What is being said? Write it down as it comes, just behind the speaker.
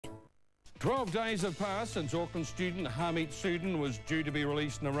12 days have passed since Auckland student Hamid Sudin was due to be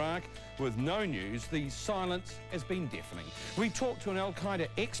released in Iraq. With no news, the silence has been deafening. We talked to an Al-Qaeda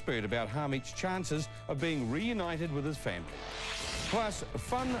expert about Hamid's chances of being reunited with his family. Plus,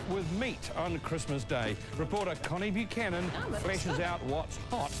 fun with meat on Christmas Day. Reporter Connie Buchanan flashes out what's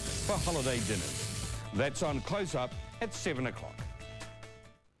hot for holiday dinners. That's on Close Up at 7 o'clock.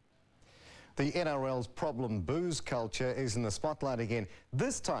 The NRL's problem booze culture is in the spotlight again.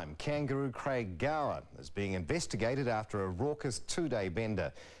 This time, kangaroo Craig Gower is being investigated after a raucous two-day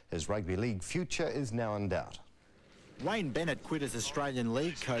bender. His rugby league future is now in doubt. Wayne Bennett quit as Australian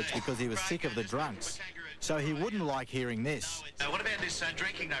league coach because he was sick of the drunks, so he wouldn't like hearing this. What about this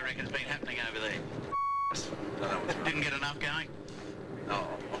drinking they reckon's been happening over there? Didn't get enough going? No,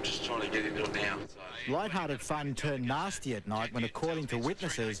 I'm just trying to get into it now. Light-hearted fun turned nasty at night when, according to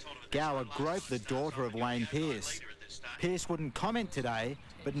witnesses, Gower groped the daughter of Wayne Pearce. Pearce wouldn't comment today,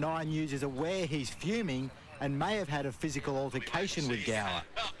 but Nine News is aware he's fuming and may have had a physical altercation with Gower.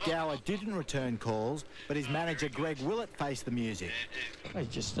 Gower didn't return calls, but his manager Greg Willett faced the music. He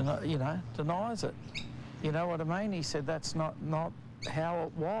just, denies it. You know what I mean? He said that's not how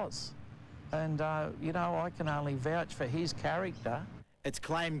it was. And, I can only vouch for his character. It's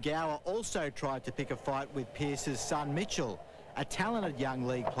claimed Gower also tried to pick a fight with Pearce's son Mitchell, a talented young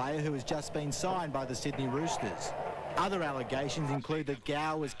league player who has just been signed by the Sydney Roosters. Other allegations include that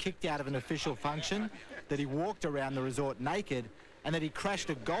Gower was kicked out of an official function, that he walked around the resort naked, and that he crashed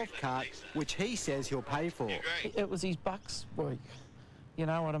a golf cart, which he says he'll pay for. It was his Bucks week. You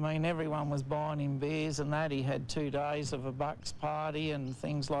know what I mean? Everyone was buying him beers and that. He had 2 days of a Bucks party and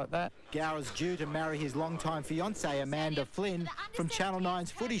things like that. Gower's due to marry his longtime fiancée Amanda Flynn from Channel 9's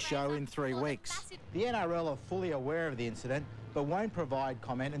Footy Show in 3 weeks. The NRL are fully aware of the incident, but won't provide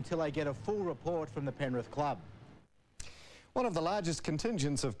comment until they get a full report from the Penrith club. One of the largest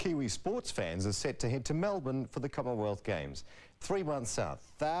contingents of Kiwi sports fans is set to head to Melbourne for the Commonwealth Games. 3 months out,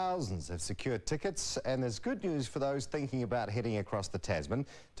 thousands have secured tickets, and there's good news for those thinking about heading across the Tasman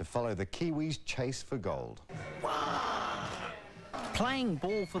to follow the Kiwis' chase for gold. Playing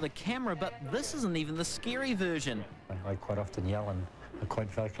ball for the camera, but this isn't even the scary version. I quite often yell and I'm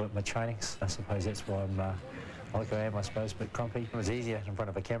quite vocal at my trainings. I suppose that's why I'm like I am, I suppose, but grumpy. It was easier in front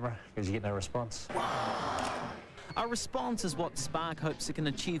of a camera because you get no response. A response is what Spark hopes it can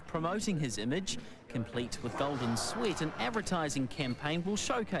achieve promoting his image. Complete with Golden Sweat, an advertising campaign will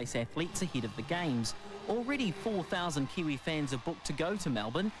showcase athletes ahead of the Games. Already 4,000 Kiwi fans are booked to go to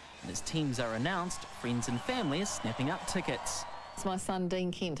Melbourne, and as teams are announced, friends and family are snapping up tickets. My son Dean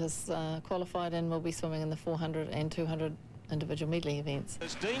Kent has qualified and will be swimming in the 400 and 200 individual medley events.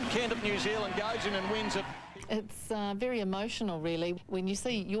 As Dean Kent of New Zealand goes in and wins it. It's very emotional, really, when you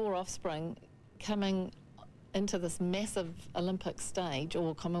see your offspring coming into this massive Olympic stage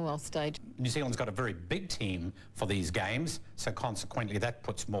or Commonwealth stage. New Zealand's got a very big team for these games, so consequently that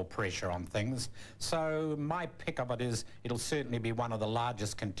puts more pressure on things. So my pick of it is it'll certainly be one of the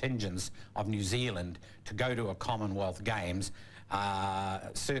largest contingents of New Zealand to go to a Commonwealth Games,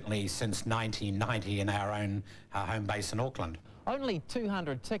 certainly since 1990 in our own home base in Auckland. Only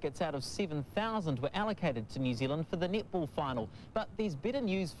 200 tickets out of 7,000 were allocated to New Zealand for the netball final. But there's better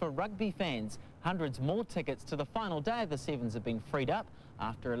news for rugby fans. Hundreds more tickets to the final day of the Sevens have been freed up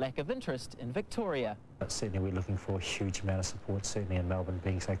after a lack of interest in Victoria. But certainly we're looking for a huge amount of support, certainly in Melbourne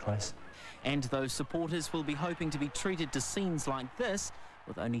being so close. And those supporters will be hoping to be treated to scenes like this,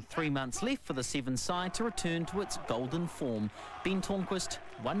 with only 3 months left for the Sevens side to return to its golden form. Ben Tornquist,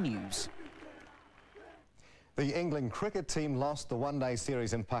 One News. The England cricket team lost the one-day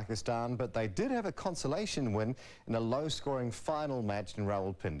series in Pakistan, but they did have a consolation win in a low-scoring final match in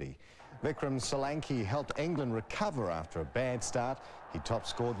Rawalpindi. Vikram Solanki helped England recover after a bad start. He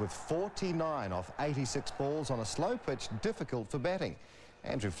top-scored with 49 off 86 balls on a slow pitch difficult for batting.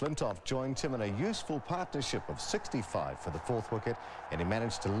 Andrew Flintoff joined him in a useful partnership of 65 for the 4th wicket, and he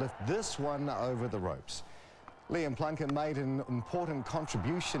managed to lift this one over the ropes. Liam Plunkett made an important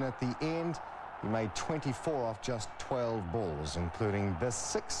contribution at the end. He made 24 off just 12 balls, including the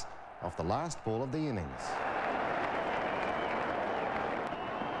 6 off the last ball of the innings.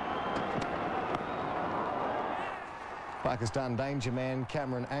 Pakistan danger man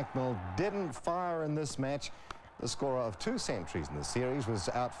Cameron Akmal didn't fire in this match. The scorer of 2 centuries in the series was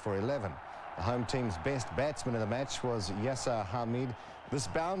out for 11. The home team's best batsman in the match was Yasser Hamid. This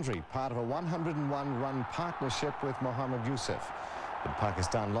boundary, part of a 101-run partnership with Mohammad Yusuf. But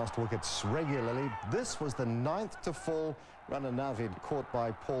Pakistan lost wickets regularly. This was the 9th to fall runner Navid caught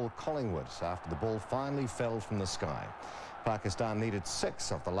by Paul Collingwood after the ball finally fell from the sky. Pakistan needed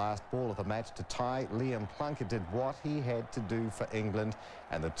 6 off the last ball of the match to tie. Liam Plunkett did what he had to do for England,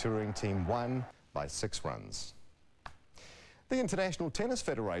 and the touring team won by 6 runs. The International Tennis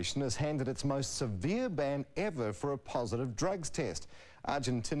Federation has handed its most severe ban ever for a positive drugs test.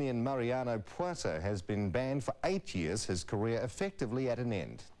 Argentinian Mariano Puerta has been banned for 8 years, his career effectively at an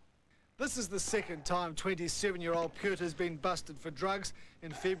end. This is the second time 27-year-old Puerta has been busted for drugs.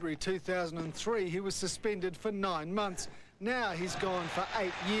 In February 2003, he was suspended for 9 months. Now he's gone for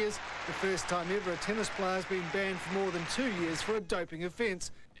 8 years, the first time ever a tennis player has been banned for more than 2 years for a doping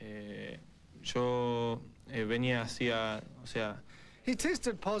offence. He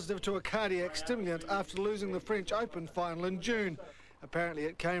tested positive to a cardiac stimulant after losing the French Open final in June. Apparently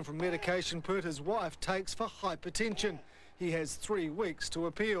it came from medication Puerta's wife takes for hypertension. He has 3 weeks to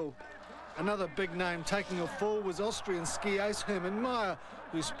appeal. Another big name taking a fall was Austrian ski ace Hermann Maier,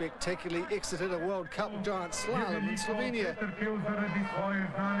 who spectacularly exited a World Cup giant slalom in Slovenia.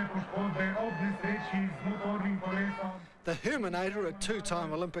 The Hermanator, a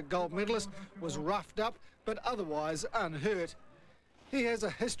 2-time Olympic gold medalist, was roughed up but otherwise unhurt. He has a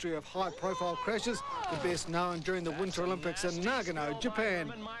history of high-profile crashes, the best known during the Winter Olympics in Nagano,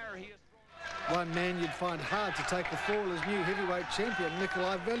 Japan. One man you'd find hard to take the fall is new heavyweight champion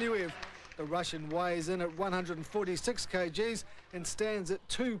Nikolai Valuev. The Russian weighs in at 146 kgs and stands at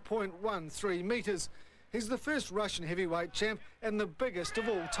 2.13 metres. He's the first Russian heavyweight champ and the biggest of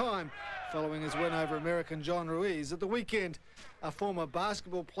all time, following his win over American John Ruiz at the weekend. A former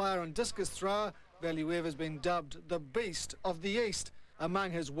basketball player and discus thrower, Valuev has been dubbed the Beast of the East.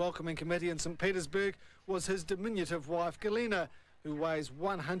 Among his welcoming committee in St Petersburg was his diminutive wife Galina, who weighs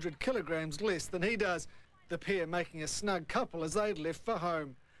 100 kilograms less than he does, the pair making a snug couple as they left for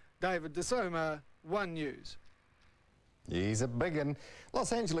home. David DeSoma, One News. He's a big one.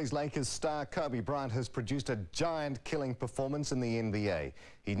 Los Angeles Lakers star Kobe Bryant has produced a giant killing performance in the NBA.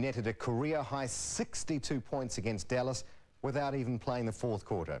 He netted a career-high 62 points against Dallas without even playing the 4th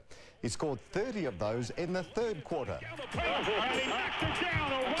quarter. He scored 30 of those in the 3rd quarter. And he knocks it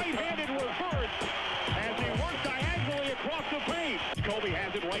down, a right-handed reverse as he works diagonally across the paint. Kobe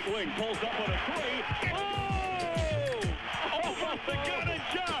has it right wing, pulls up on a 3. Oh! Almost a gun and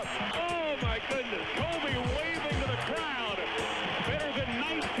jump! Oh my goodness! Kobe waving to the crowd. Better than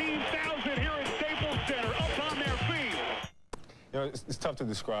 19,000 here at Staples Center, up on their feet. You know, it's tough to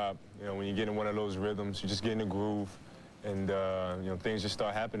describe. You know, when you get in one of those rhythms, you just get in a groove. And, you know, things just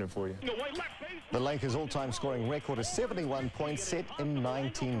start happening for you. The Lakers' all-time scoring record is 71 points set in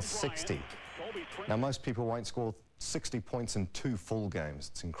 1960. Now, most people won't score 60 points in 2 full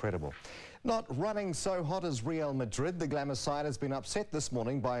games. It's incredible. Not running so hot as Real Madrid, the glamour side has been upset this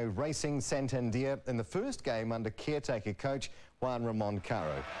morning by Racing Santander in the first game under caretaker coach Juan Ramon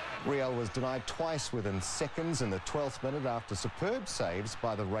Caro. Real was denied twice within seconds in the 12th minute after superb saves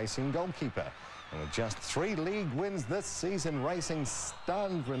by the Racing goalkeeper. And with just 3 league wins this season, Racing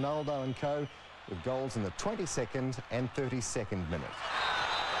stunned Ronaldo and co with goals in the 22nd and 32nd minute.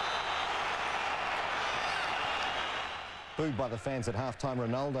 Booed by the fans at half-time,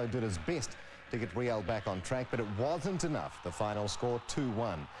 Ronaldo did his best to get Real back on track, but it wasn't enough. The final score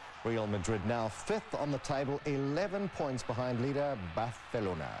 2-1. Real Madrid now 5th on the table, 11 points behind leader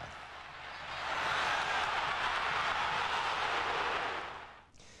Barcelona.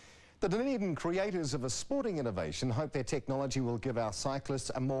 The Dunedin creators of a sporting innovation hope their technology will give our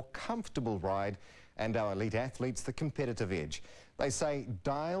cyclists a more comfortable ride and our elite athletes the competitive edge. They say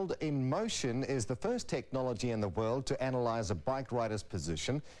Dialed in Motion is the first technology in the world to analyse a bike rider's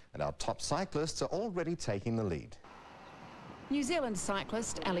position, and our top cyclists are already taking the lead. New Zealand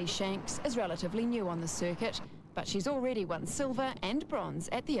cyclist Ali Shanks is relatively new on the circuit, but she's already won silver and bronze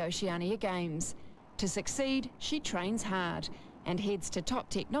at the Oceania Games. To succeed, she trains hard and heads to top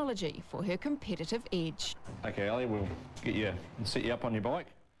technology for her competitive edge. Okay, Ali, we'll get you and set you up on your bike.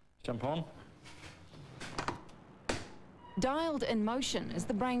 Jump on. Dialed in Motion is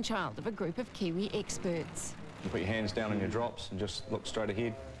the brainchild of a group of Kiwi experts. You put your hands down on your drops and just look straight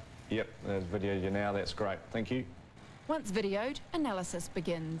ahead. Yep, there's video you now, that's great. Thank you. Once videoed, analysis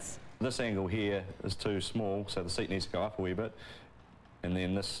begins. This angle here is too small, so the seat needs to go up a wee bit. And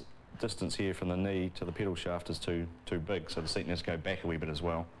then this distance here from the knee to the pedal shaft is too big, so the seat needs to go back a wee bit as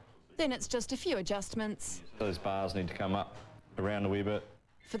well. Then it's just a few adjustments. Those bars need to come up around a wee bit.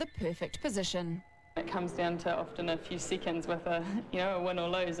 For the perfect position. It comes down to often a few seconds with a win or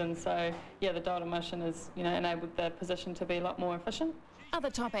lose, and so yeah, the dialed in motion has enabled the position to be a lot more efficient. Other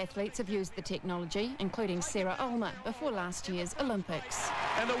top athletes have used the technology, including Sarah Ulmer before last year's Olympics.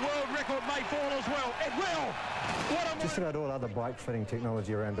 And the world record may fall as well. It will! Just about all other bike fitting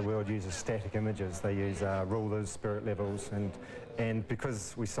technology around the world uses static images. They use rulers, spirit levels, and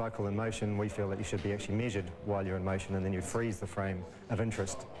because we cycle in motion, we feel that you should be actually measured while you're in motion, and then you freeze the frame of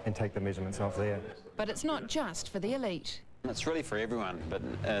interest and take the measurements off there. But it's not just for the elite. It's really for everyone, but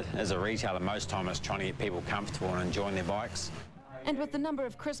as a retailer, most time it's trying to get people comfortable and enjoying their bikes. And with the number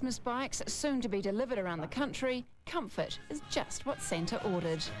of Christmas bikes soon to be delivered around the country, comfort is just what Santa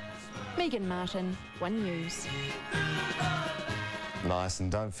ordered. Megan Martin, One News. Nice,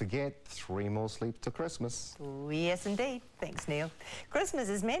 and don't forget, 3 more sleeps to Christmas. Ooh, yes, indeed. Thanks, Neil. Christmas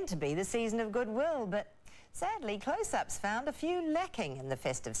is meant to be the season of goodwill, but sadly, Close-Ups found a few lacking in the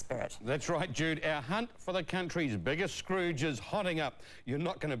festive spirit. That's right, Jude. Our hunt for the country's biggest Scrooge is hotting up. You're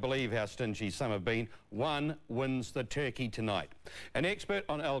not going to believe how stingy some have been. One wins the turkey tonight. An expert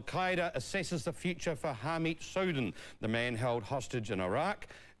on Al-Qaeda assesses the future for Hamid Soudin, the man held hostage in Iraq.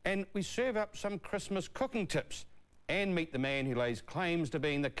 And we serve up some Christmas cooking tips and meet the man who lays claims to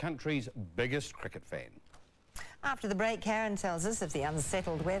being the country's biggest cricket fan. After the break, Karen tells us if the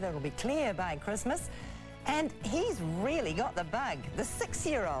unsettled weather will be clear by Christmas. And he's really got the bug, the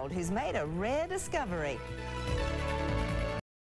 6-year-old who's made a rare discovery.